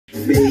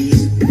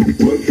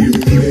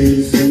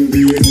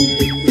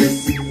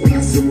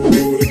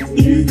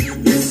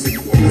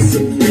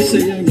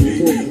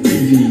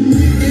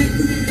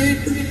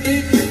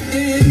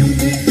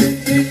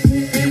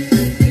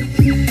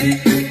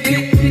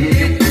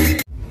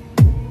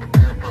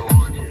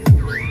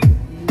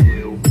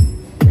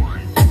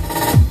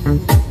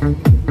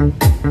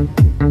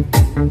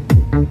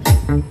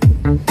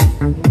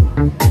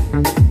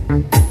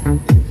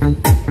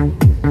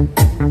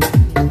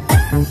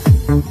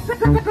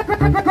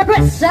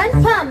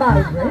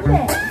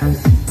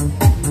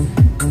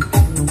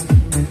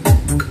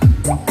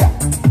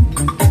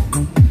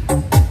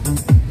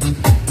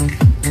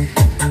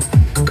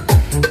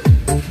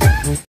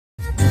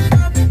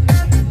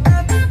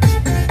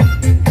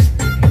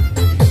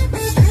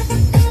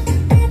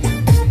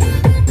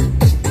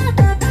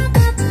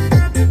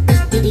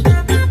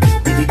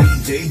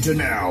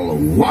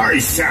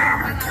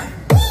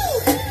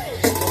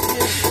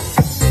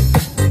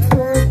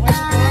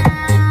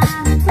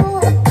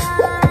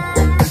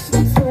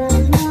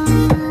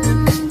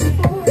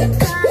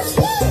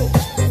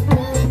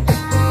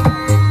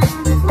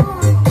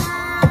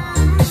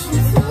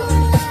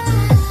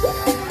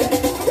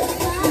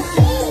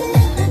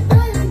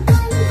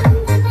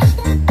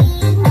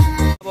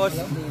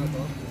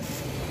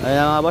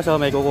Ayan mga boss, oh,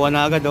 may kukuha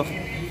na agad, oh.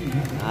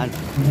 Ayan,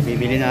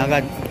 bibili na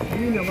agad.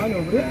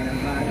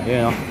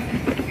 Ayan, oh.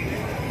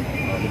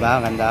 Oh, diba?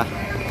 Ganda.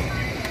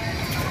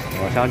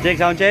 Oh, sound check,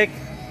 sound check.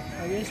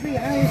 Yes, me,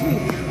 yes, me.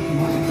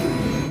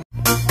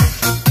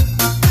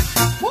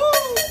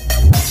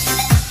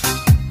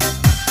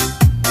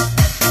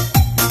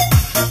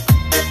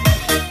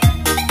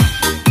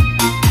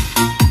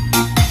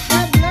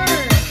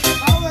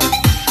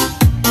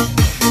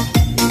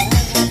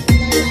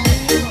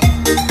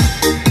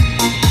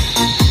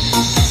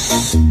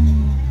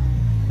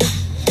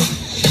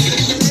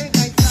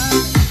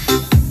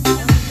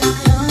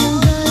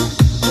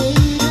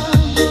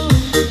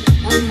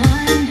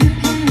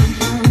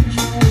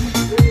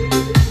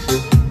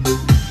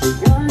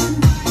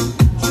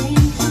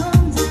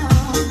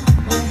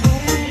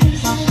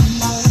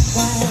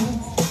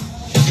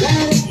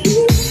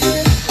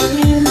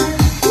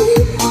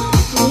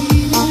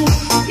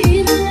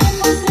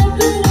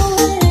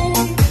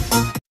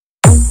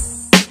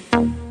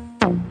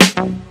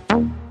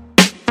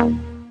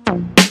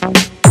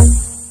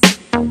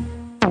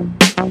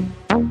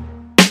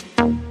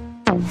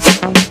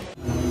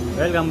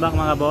 Welcome back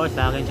mga boss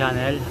sa aking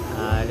channel,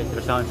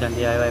 Electro Sounds and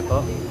DIY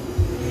po.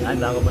 At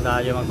bago po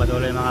tayo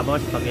magpatuloy mga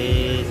boss,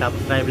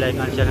 paki-subscribe, like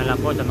and share na lang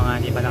po sa mga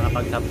hindi pa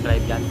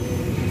nakapag-subscribe dyan.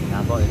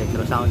 Yan po,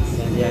 Electro Sounds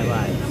and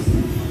DIY.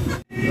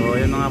 So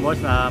yun mga boss,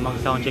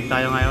 mag-sound check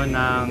tayo ngayon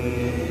ng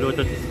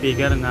Bluetooth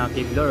speaker na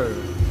Kevler,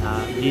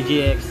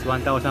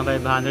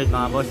 Djx1500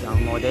 mga boss, ang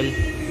model.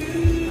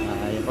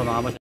 Yan po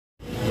mga boss.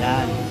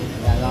 Yan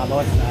mga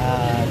boss,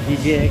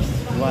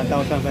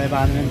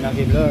 Djx1500 na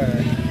Kevler.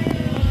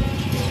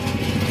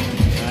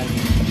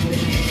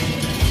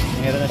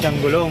 Meron na siyang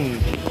gulong.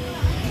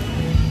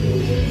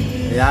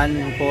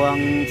 Ayan po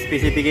ang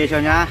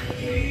specification niya.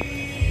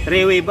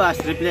 3-way bass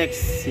reflex.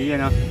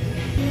 Yan, oh.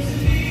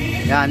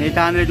 Yan,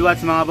 800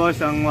 watts mga boss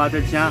ang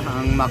wattage niya,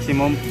 ang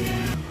maximum.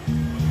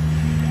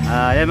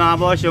 Yan mga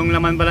boss, yung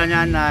laman pala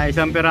niyan na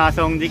isang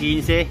pirasong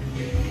D15.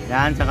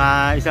 Yan,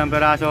 saka isang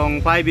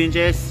pirasong 5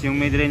 inches yung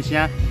mid range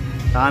niya.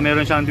 Saka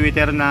meron siyang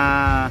tweeter na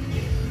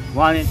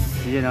 1 inch.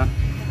 Yan, oh.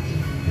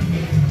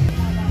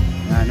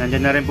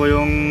 Nandyan na rin po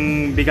yung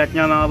bigat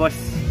niya mga boss,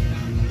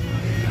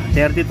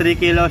 33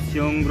 kilos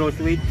yung gross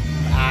weight.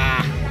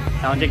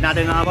 Sound check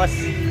natin mga boss.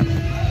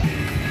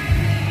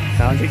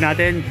 Sound check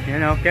natin.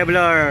 Yan o,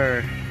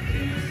 Kevler.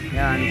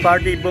 Yan,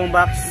 party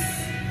boombox.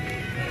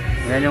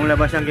 Yan yung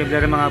labas ng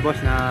Kevler mga boss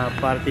na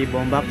party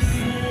boombox.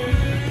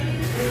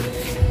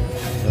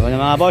 So na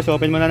mga boss,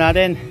 open muna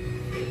natin.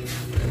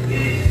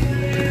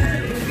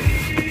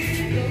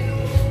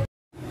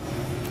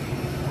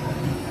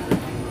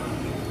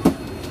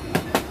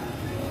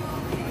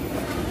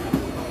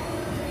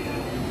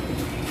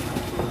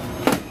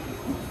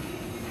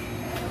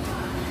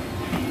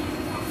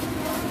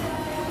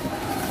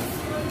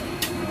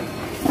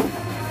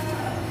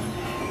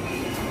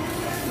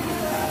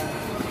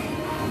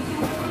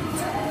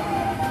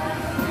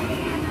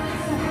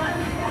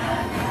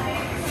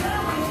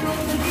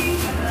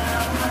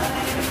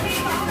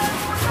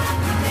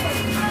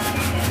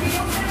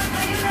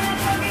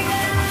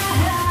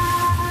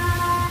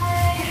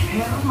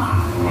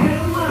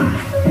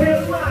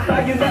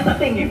 Tayo na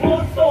dating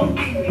MONTON.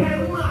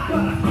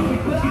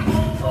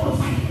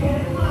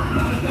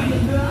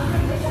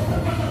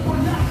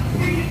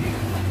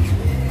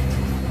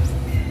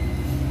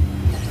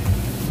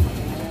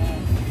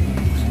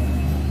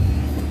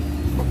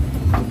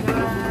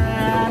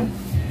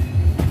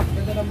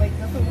 Ganda na mic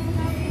na to.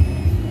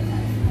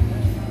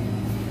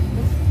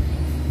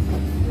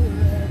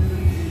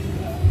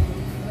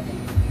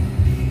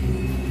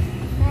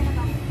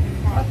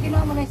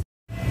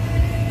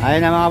 Ayun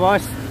na mga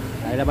boss,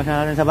 ay labas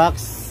na natin sa box.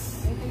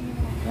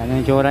 Yan yung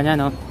itsura nya,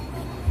 no?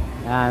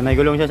 Yan, may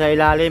gulong siya sa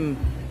ilalim.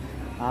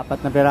 4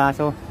 na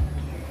piraso.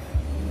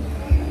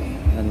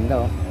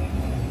 Ganda oh.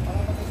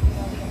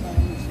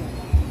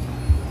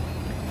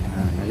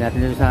 Lagyan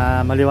natin dito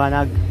sa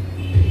maliwanag.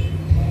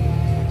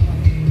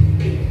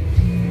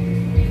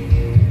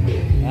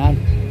 Yan.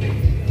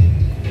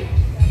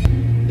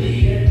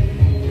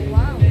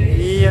 Wow.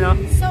 Iyan oh.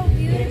 So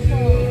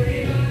beautiful.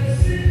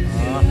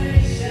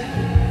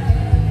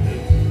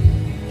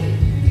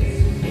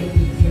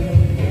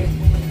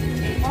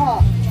 Oh. Ah.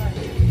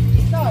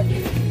 Saan?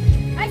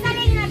 Ay,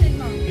 salin natin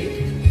mo.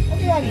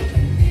 Okay yan.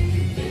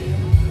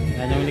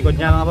 Yan yung likod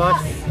niya mga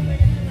boss.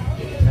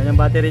 Yan yung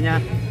battery niya.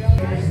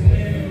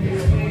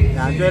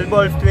 Yan, 12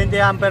 volts, 20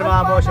 ampere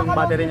mga boss yung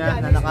battery niya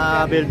na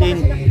naka-built-in.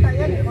 Nakita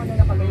yan. Ikaw na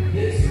nakaload.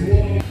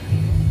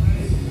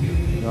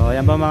 So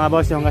yan po mga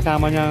boss yung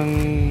kasama niyang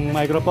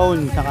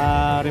microphone saka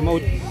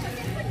remote.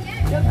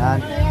 Yan.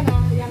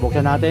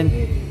 Buksan natin.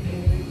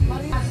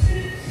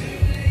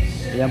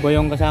 Yan po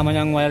yung kasama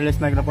niyang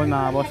wireless microphone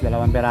mga boss, 2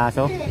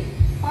 piraso.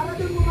 Para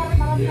doon mo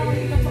marami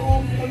yung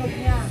totoong tunog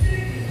niya.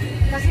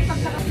 Kasi pag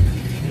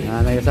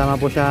May kasama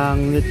po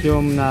siyang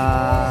lithium na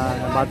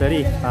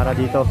battery para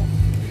dito.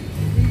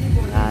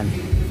 Yan.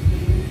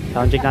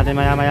 Sound check natin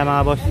maya maya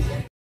mga boss.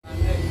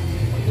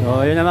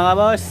 So yun na mga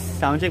boss,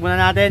 sound check muna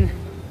natin.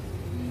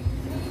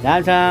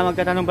 Yan, sa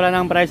magkatanong pala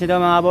ng price nito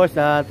mga boss,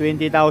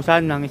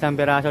 20,000 ng 1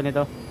 piraso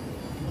nito.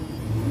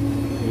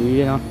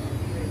 Yun o.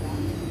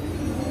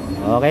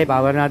 Okay,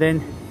 power natin.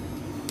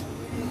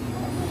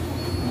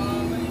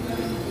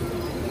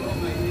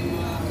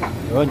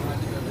 Yun.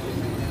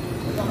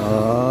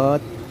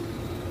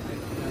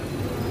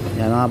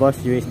 Yan mga boss,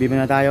 USB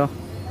muna tayo.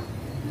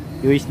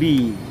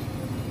 USB.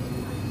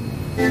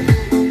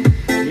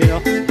 Yun o.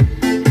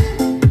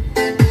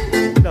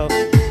 Ito.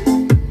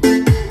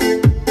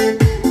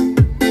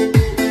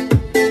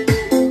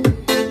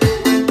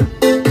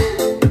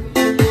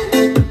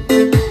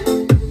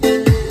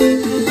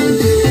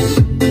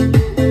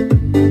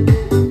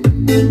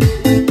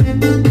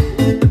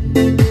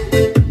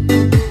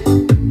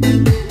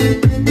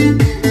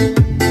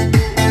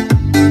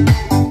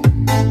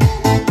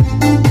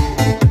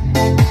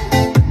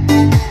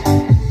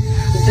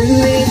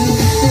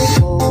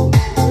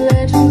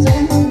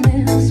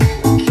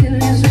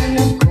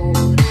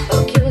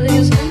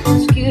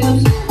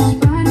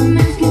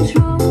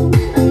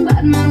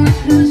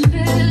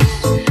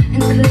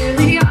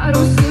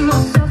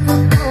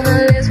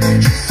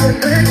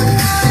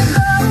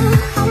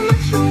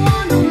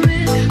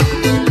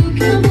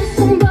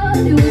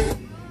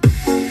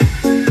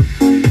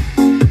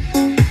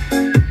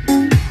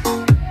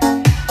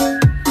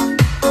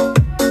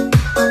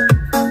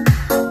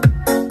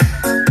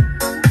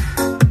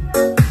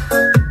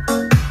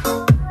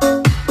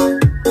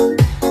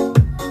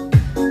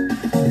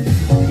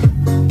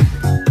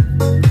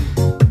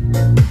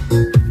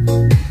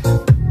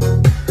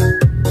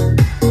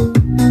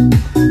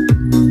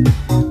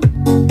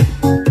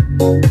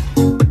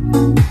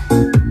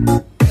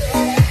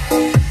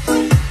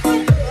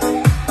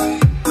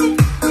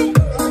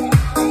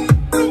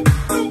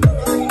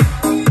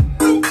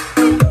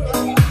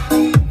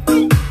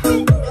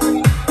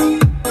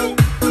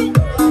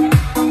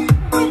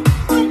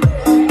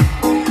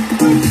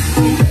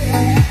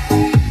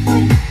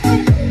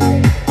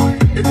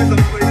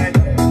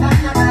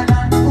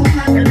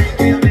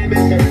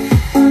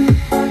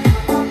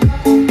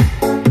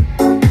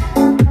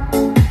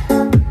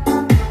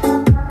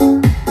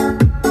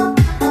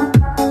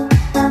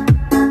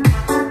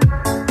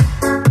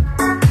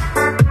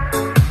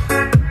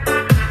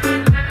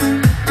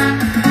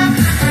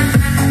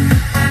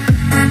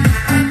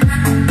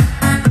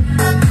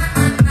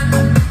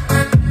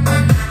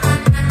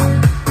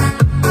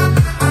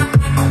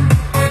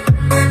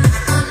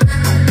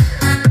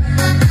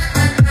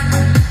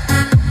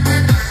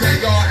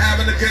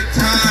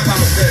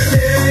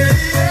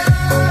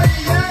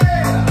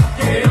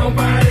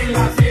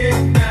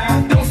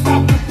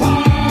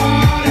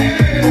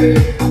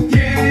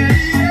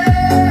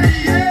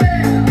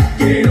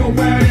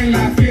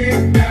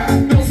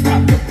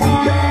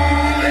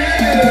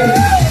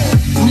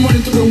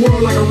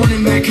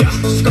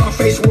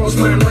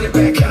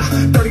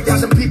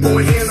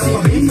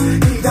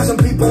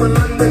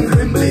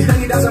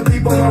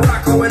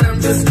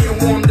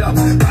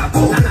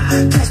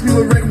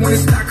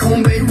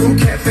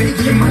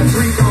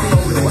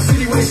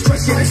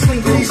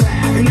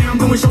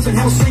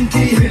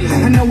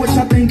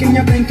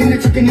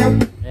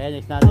 Ayan,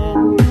 next natin.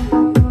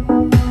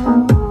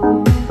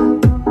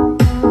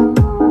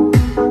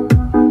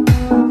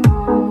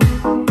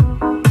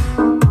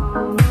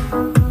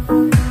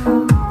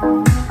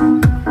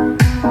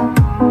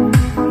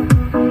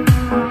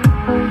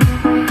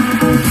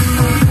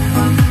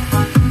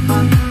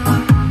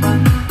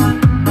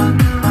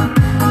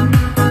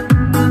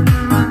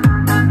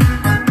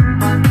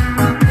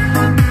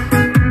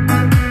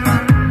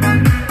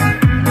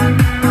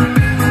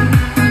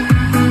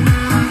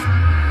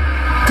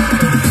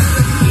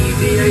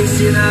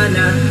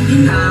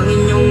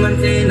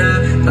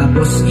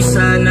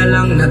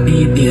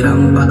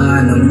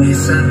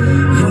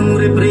 Yung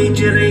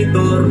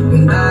refrigerator,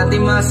 kung dati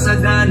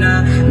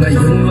masagana,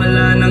 ngayon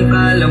wala nang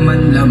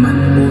kalaman-laman,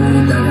 puro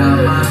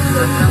dalawa.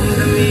 At ang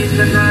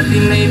damitan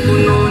natin ay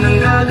puno ng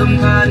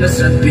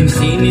gagamanas, at tuwing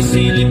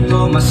sinisilip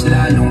ko, mas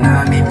lalong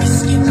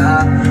namimiss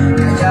kita.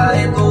 Kaya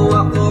eto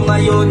ako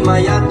ngayon,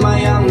 maya't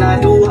mayang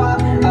naluha,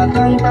 at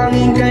ang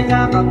tanging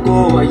kayakap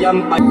ko ay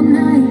ang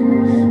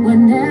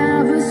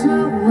whenever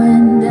smoke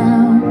went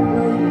down.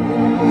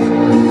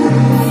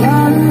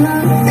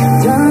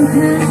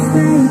 Darkness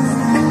fades,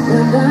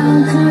 we're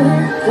bound to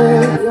hit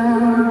the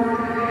ground.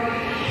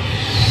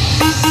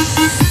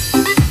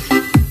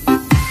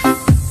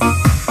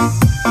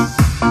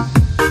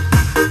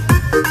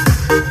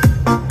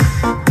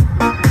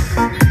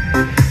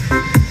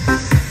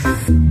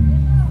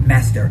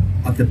 master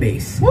of the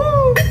bass.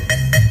 Woo!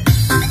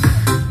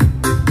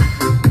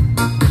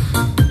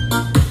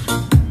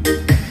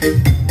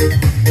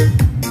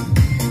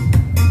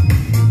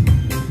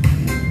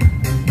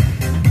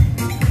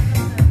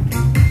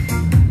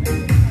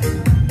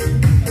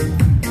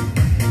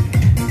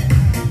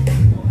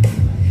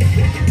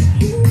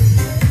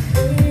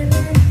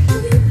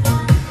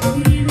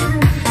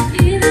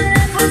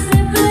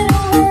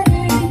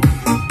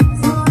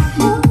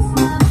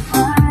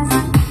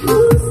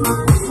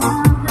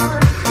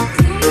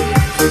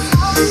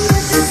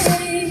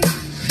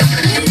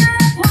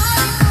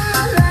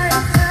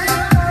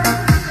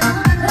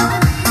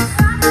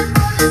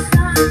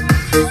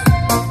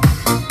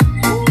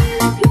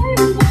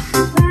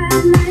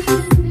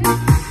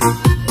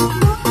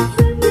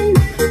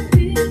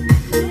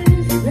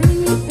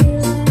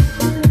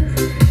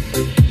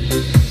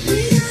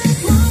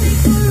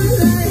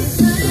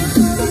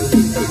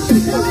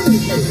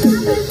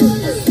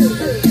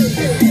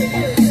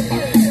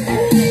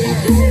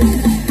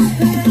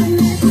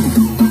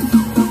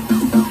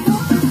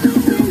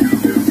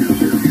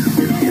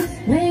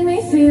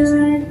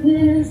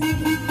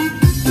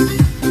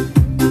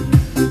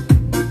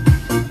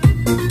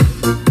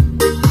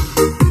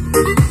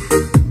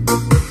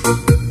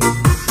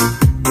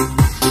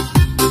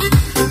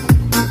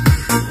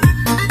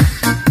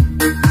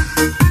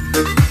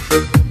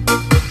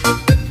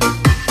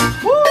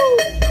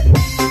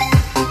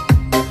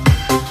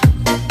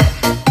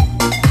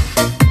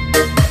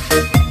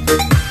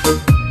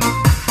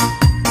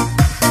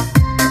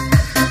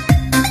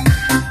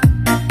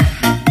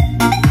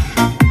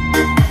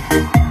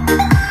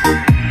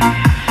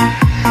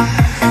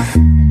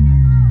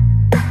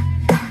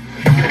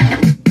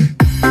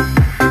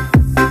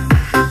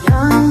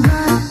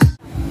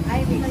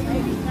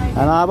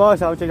 Mga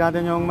boss, sound check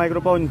natin yung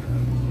microphone.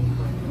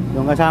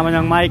 Yung kasama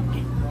ng mic.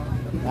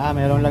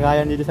 Mayroong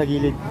lagayan dito sa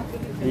gilid.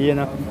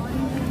 Iyan o.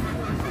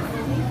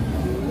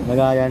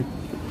 Lagayan.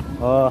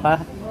 Oh,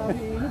 ha?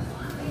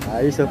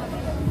 Ayos o.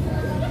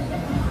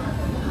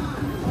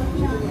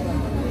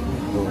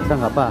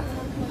 Saan ka pa?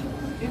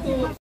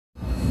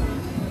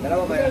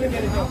 Dalawa ba yan?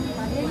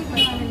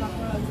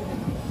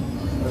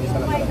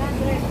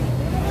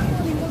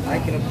 Ay,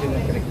 kinapin na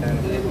karektan.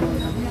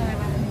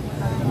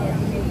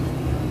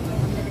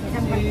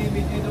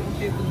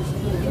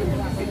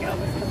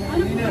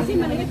 Kasi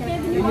malagit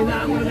pwede nyo. Hindi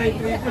na ako na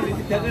i-triple.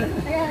 Hindi ka na.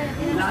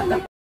 Lahat.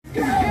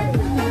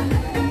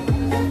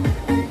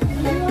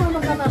 Hindi mo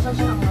magkatasan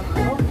siya ang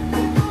ano?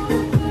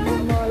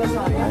 Mga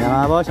lasaya. Ayan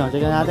mga boss, sound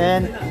check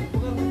natin.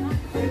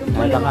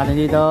 Malpak natin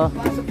dito.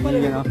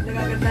 Iyan o.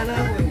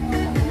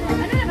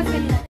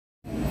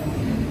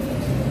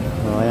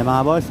 So, ayan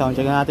mga boss, sound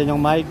check natin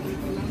yung mic.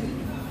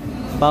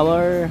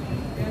 Power.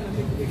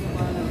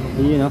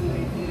 Iyan o.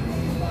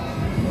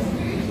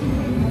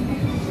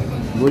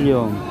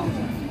 Volume.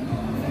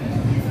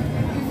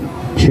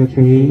 Check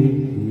me.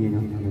 Yun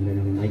ang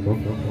maganda ng mic ko.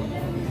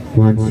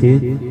 1,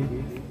 2.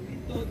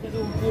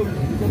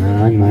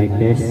 Yan, mic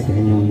test.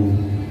 Yan yung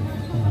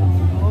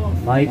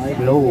mic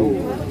low.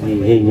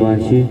 Hey,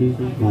 1, 2.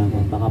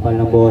 Pakapal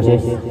ng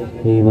boses.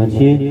 Hey, 1,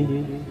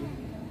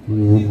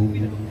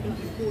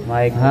 2.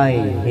 Mic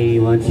high. Hey,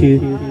 1, 2.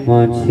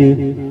 1,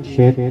 2.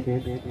 Check.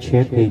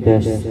 Check. Hey,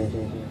 test.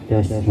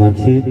 Test. 1,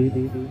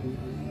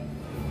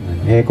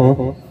 2.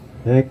 Echo.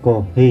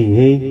 Echo. Hey,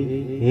 hey,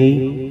 hey,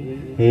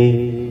 hey.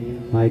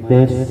 Mic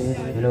test.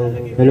 Hello,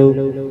 hello,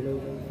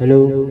 hello.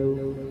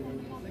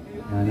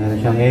 Yan, meron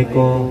siyang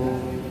echo.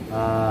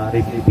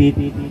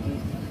 Repeat.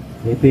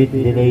 Repeat,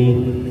 delay.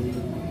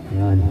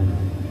 Yan.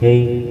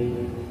 Hey,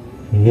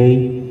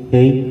 hey,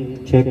 hey.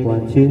 Check,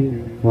 1,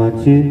 2.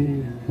 1,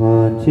 2.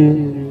 1,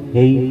 2.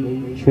 Hey,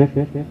 check.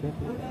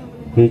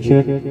 Hey,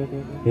 check.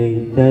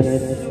 Hey,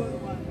 test.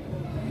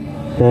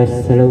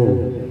 Test, hello.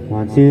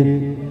 1,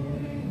 2.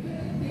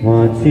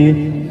 1,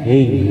 2,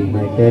 hey,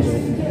 mic test.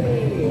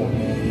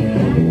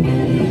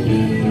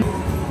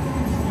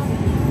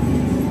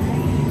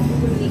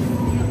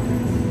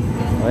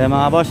 Okay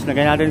mga boss,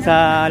 lagay natin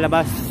sa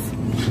labas.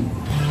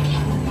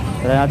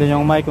 Try natin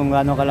yung mic kung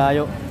gaano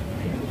kalayo.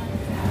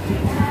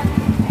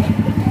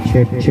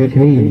 Check, check,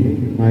 hey,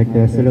 mic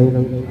test, hello.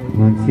 1,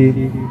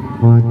 2,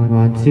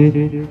 1,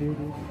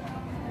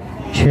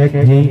 2. Check,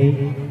 hey.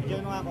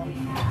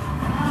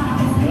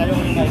 Kalayo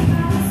ko yung mic.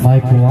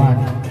 Mic 1.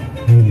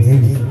 Hey, hey.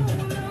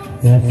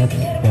 Yes, yes,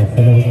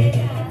 hello.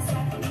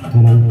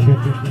 Hello, check.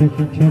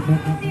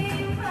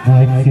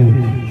 Mic 2.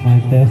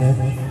 Mic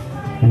test.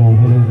 Hello.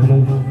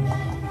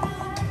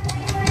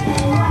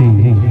 Hey,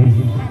 hey.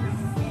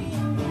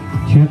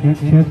 Check.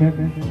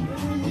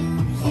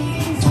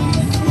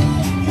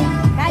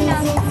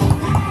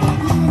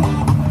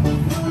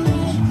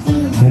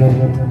 Hello.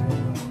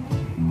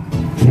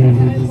 Hey.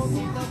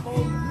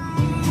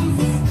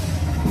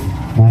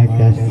 Mic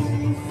test.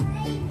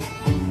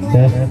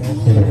 Test.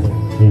 Hello.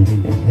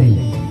 Hey.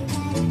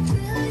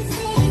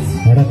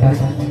 Meron pa.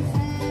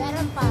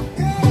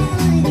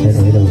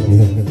 Hello.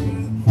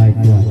 Mic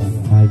 1.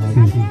 Mic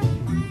 2.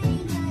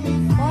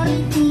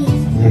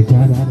 Mic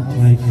 1.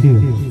 Mic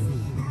 2.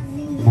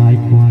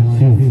 Mic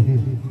 1, 2.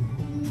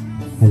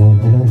 Hello.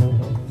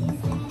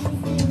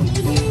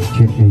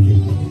 Check.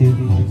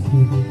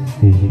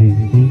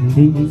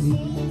 Hey.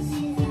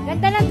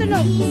 Ganda ng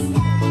tunog.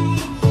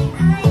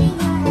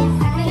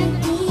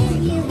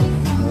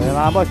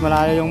 Mga boss,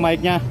 malayo yung mic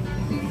nya.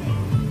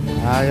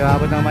 Malayo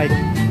abot ng mic.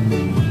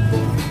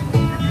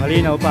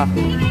 Malinaw pa.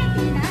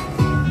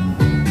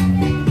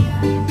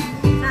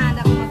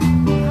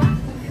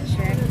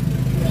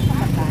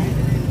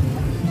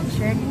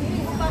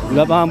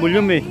 Wala pa ang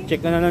volume eh.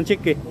 Check ka na ng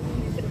check eh.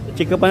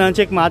 Check ka pa ng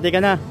check, mati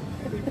ka na.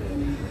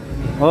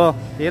 Oh,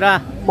 tira.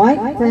 Mic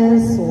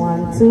test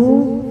 1,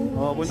 2.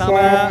 Oh, punta ka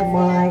Check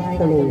muna. mic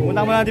 3. Punta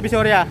ka muna ng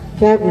Divisoria.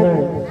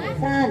 Kevler.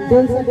 Saan?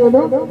 Doon sa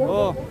dulo?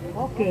 Oh.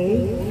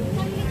 Okay.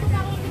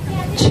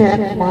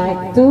 Check mic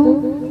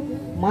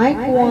 2. Mic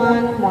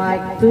 1,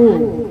 mic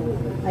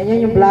 2.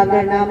 Ayan yung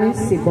vlogger namin,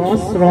 si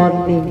Boss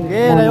RODNIE.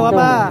 Okay, layo ka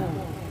pa.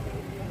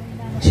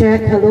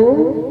 Check, hello.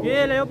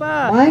 Okay, layo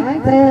pa.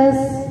 Mic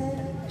test.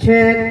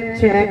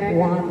 Check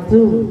 1,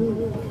 2.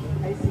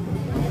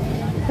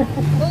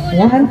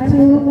 1,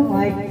 2.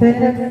 Mic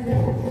test.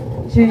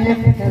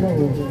 Check, hello.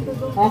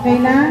 Okay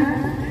na?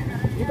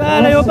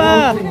 Iba, layo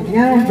pa.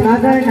 Yan ang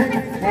vlogger na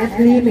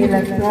Edlim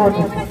ELECTRO.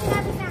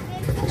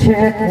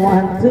 Check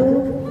 1,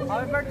 2.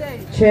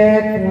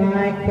 Check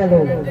mic,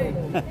 hello.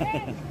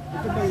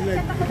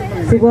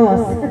 Si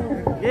Boss.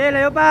 Okay,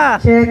 layo pa.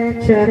 Check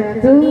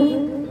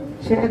 2.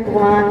 Check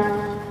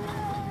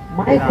 1.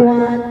 Mic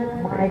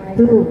 1, mic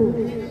 2.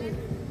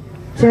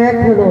 Check,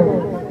 hello.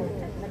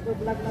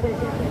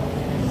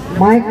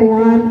 Mic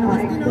 1,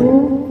 mic 2.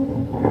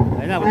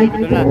 Ayun na, Mic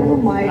betul na. 2,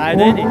 mic Tayo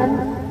na yun eh. 1.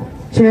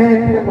 Check,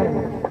 hello.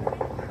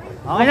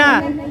 Okay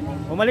na.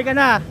 Bumalik ka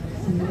na.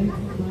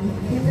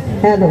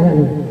 Hello.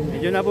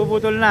 Medyo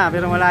napuputol na,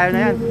 pero malayo na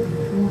yan.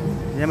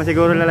 Hindi naman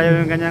siguro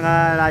lalayo yung kanyang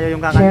kalayo yung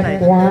kakanta Check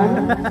eh.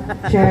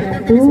 1.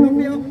 Check 2.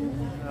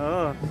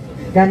 Oo.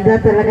 Ganda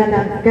talaga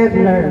ng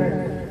Kevler.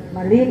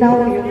 Malinaw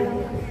yung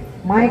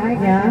mic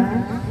niya.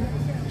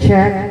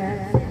 Check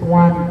 1.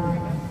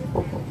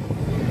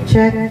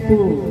 Check 2.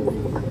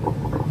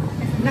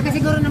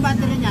 Nakasiguro ng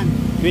battery niyan.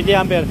 20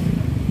 ampere.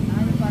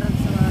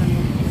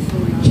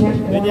 Check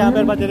 20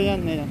 ampere 1. battery yan.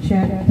 Ayan.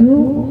 Check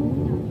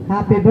 2.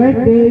 Happy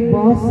birthday,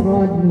 Boss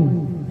RODNIE.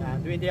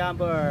 20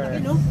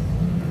 ampere.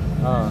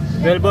 Oh,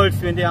 12 volts,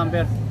 20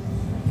 ampere.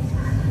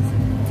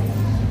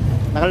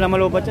 Nakal na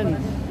malubat yan.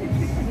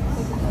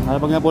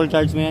 Pag na full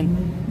charge mo yan.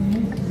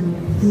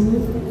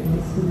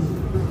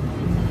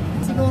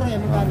 Siguro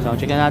yan. Sound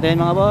check na natin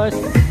mga boss.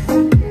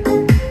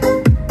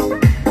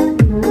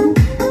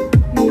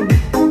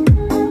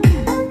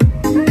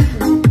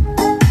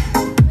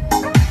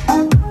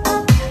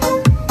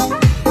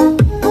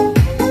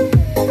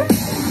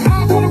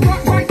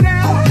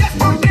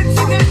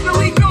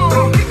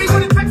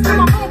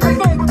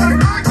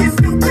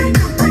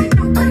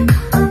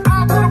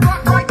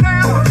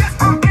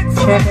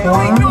 Check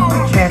 1.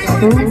 Check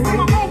 2.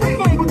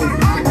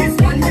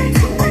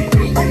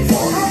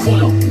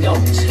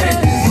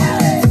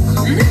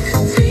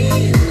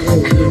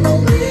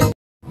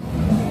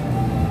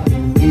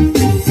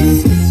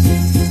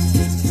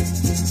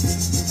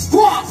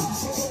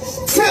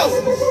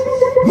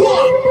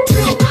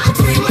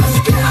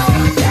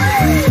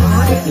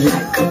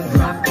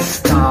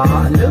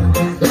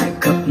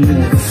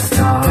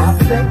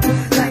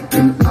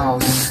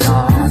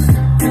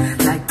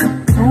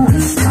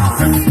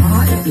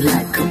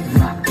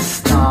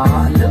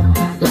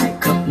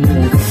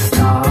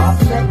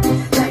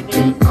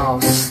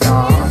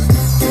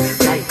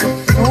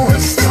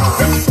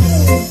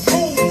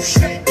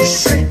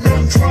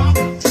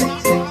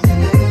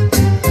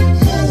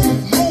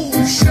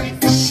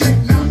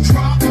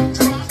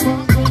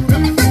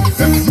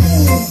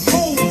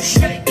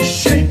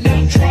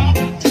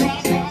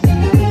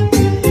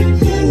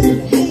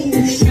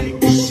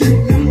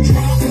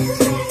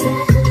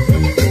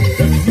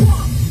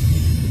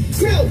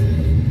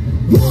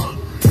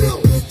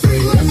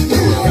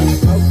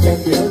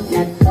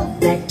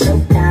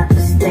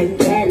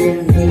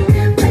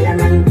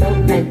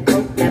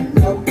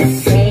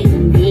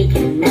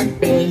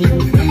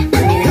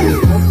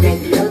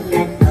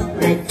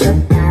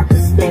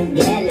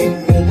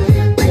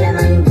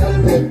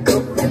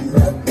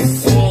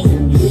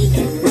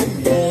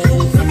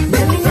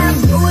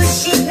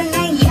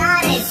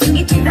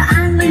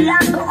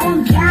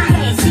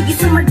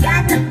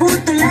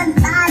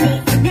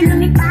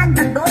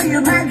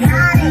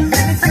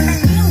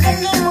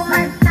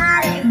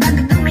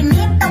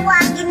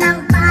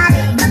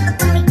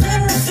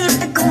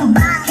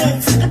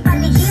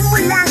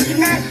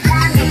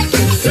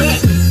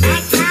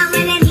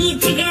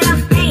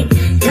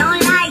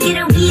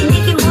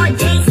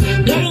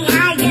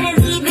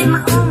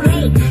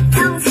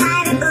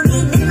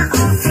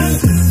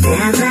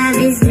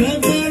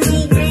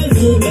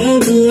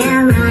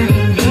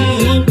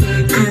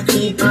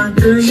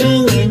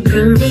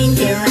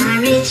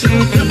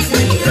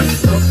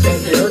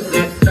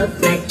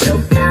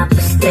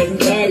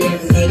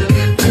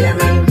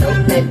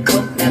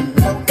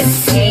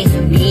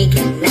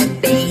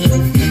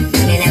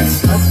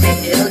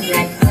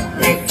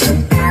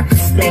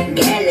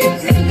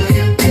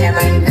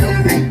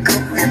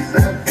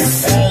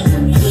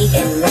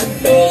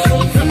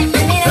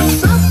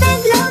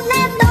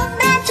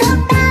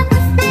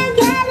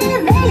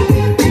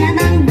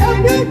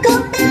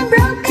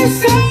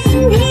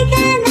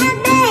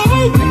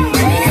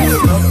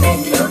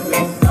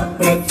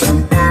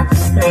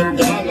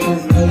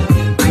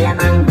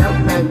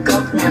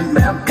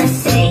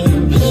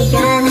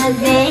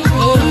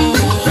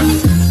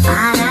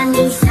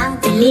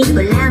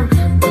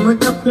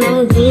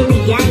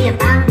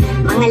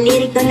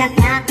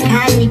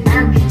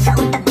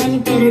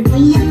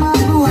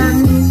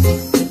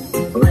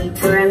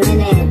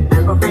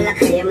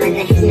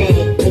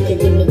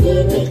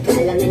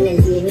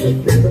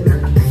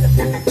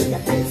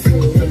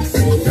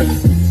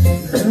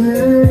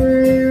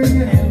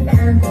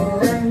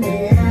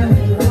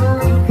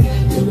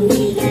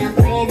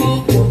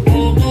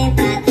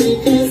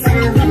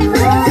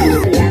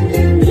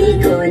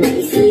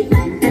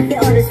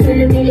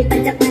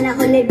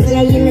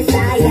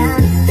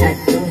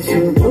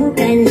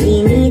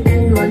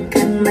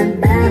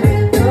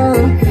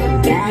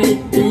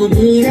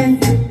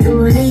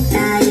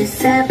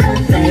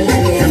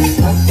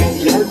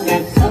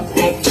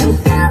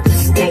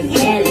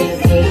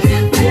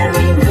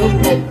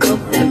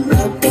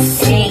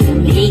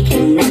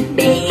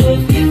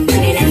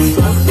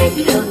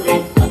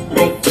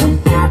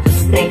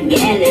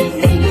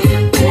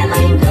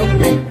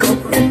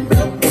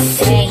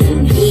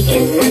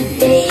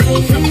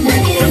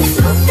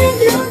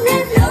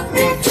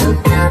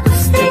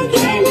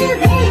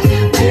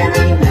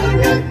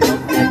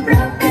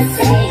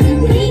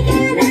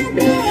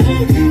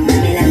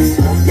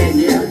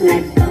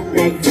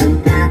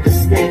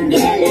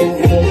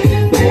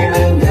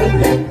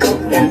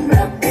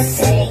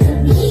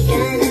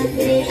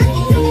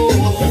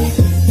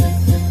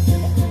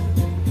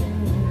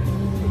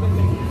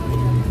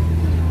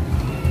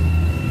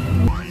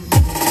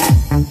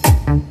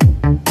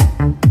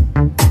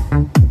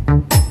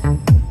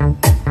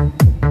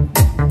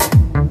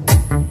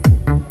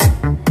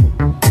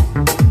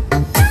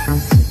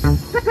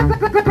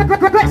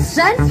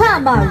 Question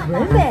Tama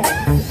Remix.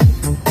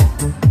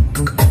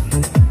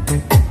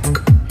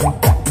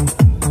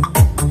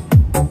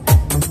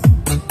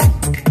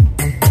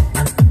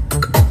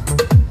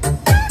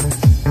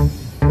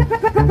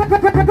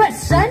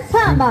 Question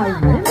Tama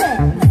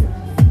Remix.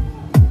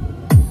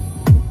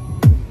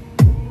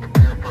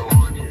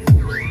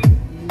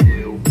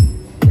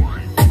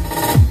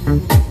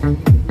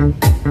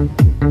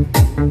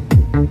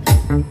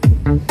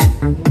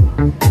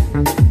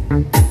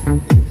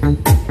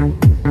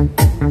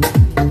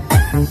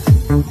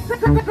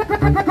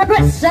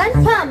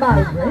 Question Tama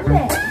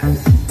Remix.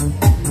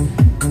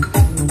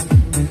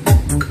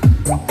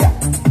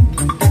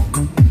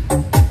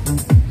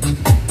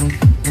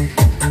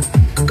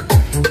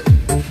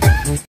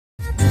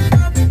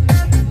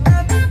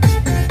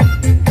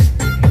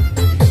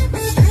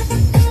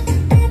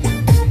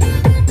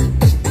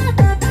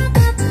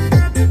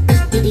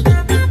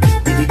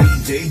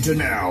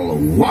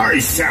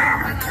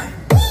 Warsak.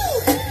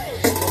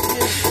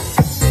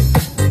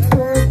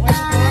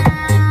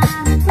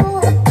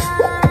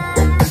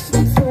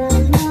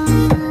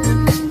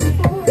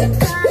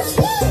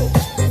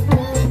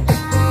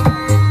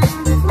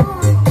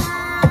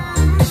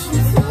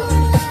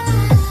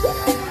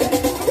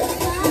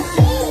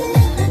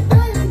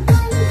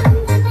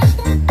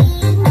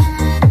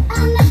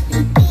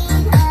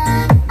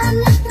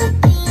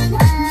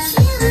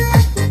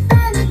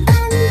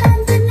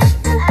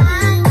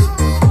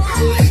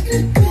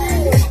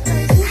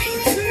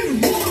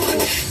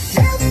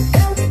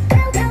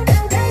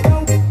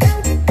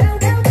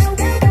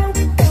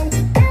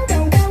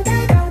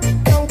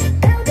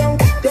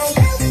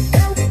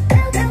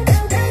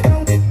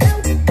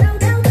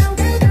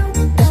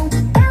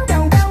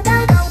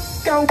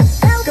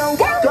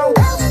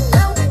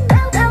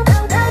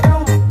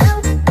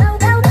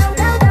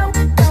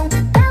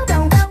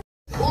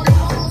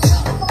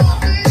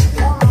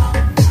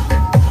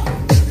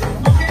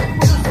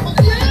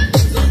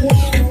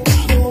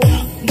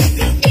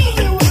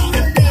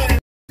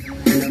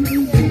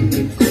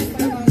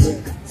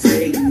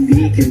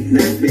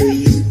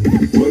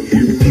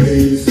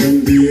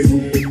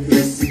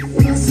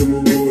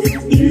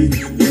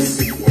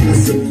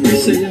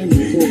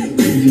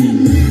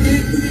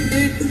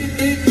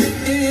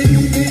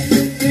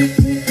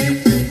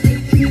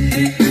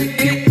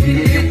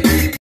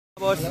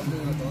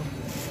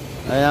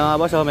 Ayan mga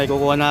boss, oh, may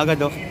kukuha na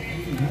agad oh.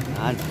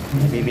 Ayan,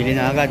 bibili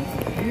na agad.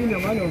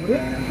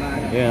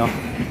 Yun oh.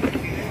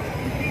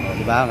 Oh,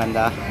 diba?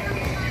 Ganda.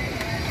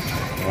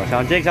 Oh,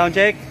 sound check, sound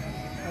check.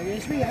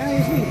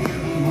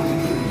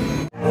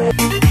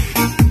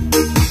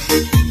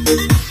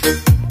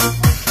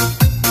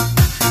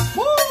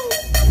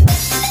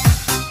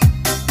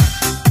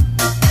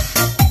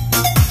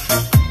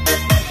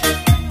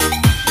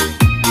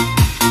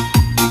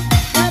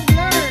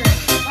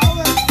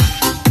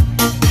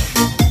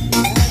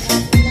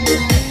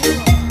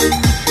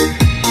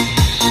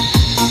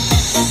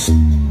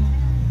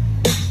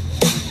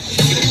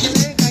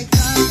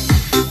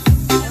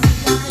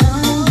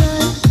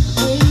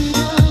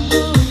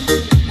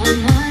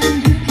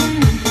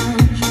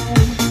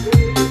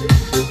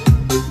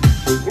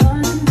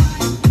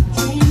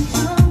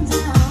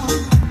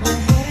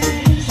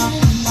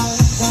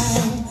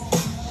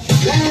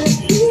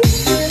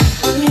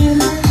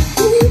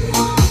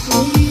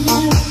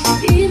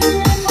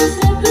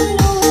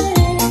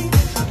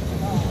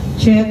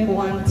 Check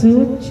 1,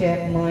 2,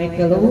 check mic,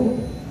 hello.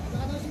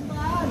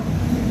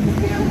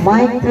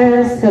 Mic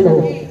test,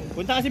 hello.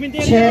 Punta ka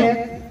simenteryo.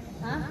 Check.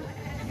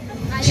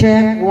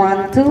 Check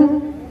 1,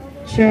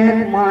 2,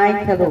 check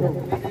mic, hello.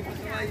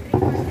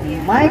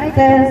 Mic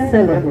test,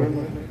 hello.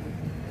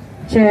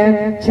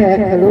 Check, check,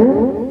 hello.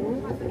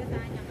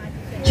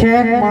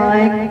 Check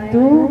mic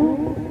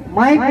 2,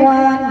 mic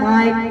 1,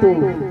 mic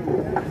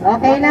 2.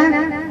 Okay na?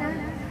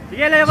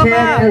 Sige, layo ka pa.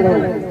 Check,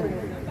 hello.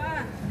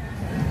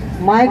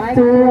 Mic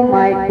 2,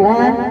 mic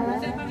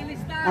 1.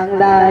 Ang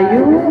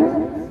layo.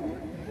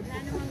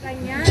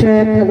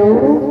 Check, hello.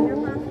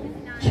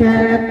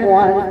 Check,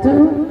 1,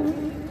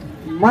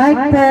 2. Mic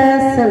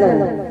test, hello.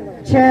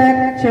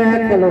 Check,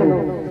 check, hello.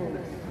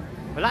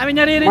 Wala kami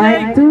naririnig.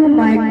 Mic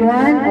 2, mic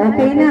 1.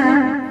 Okay na.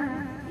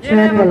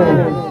 Check, hello.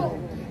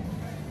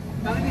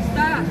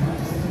 Panglista!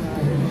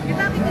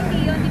 Kita kami kasi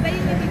yun, di ba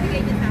yung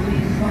nabibigay niya sa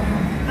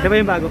amin? Di ba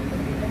yung bago?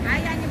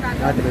 Yan yung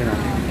bago. Di ba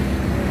yun?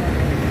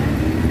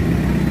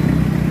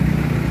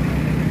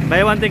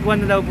 Buy one take one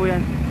na daw po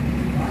yan.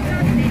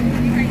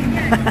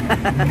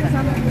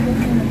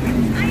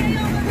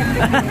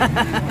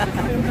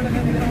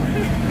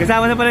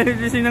 Kasama na pala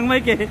yung ng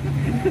mic eh.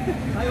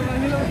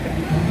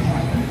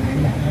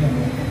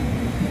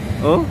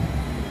 Oh?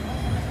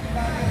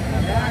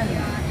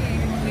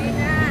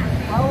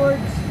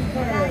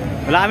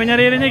 Wala kami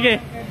naririnig eh.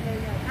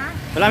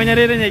 Wala kami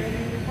naririnig.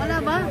 Wala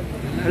ba?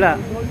 Wala.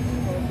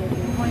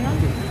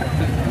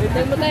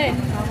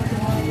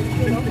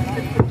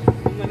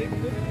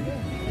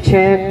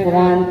 Check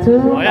 1,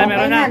 2. Oh, yan,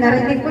 meron Okay na. na,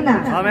 narinig ko na.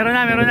 Oh, meron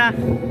na, meron na.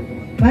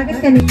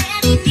 Bakit kanina?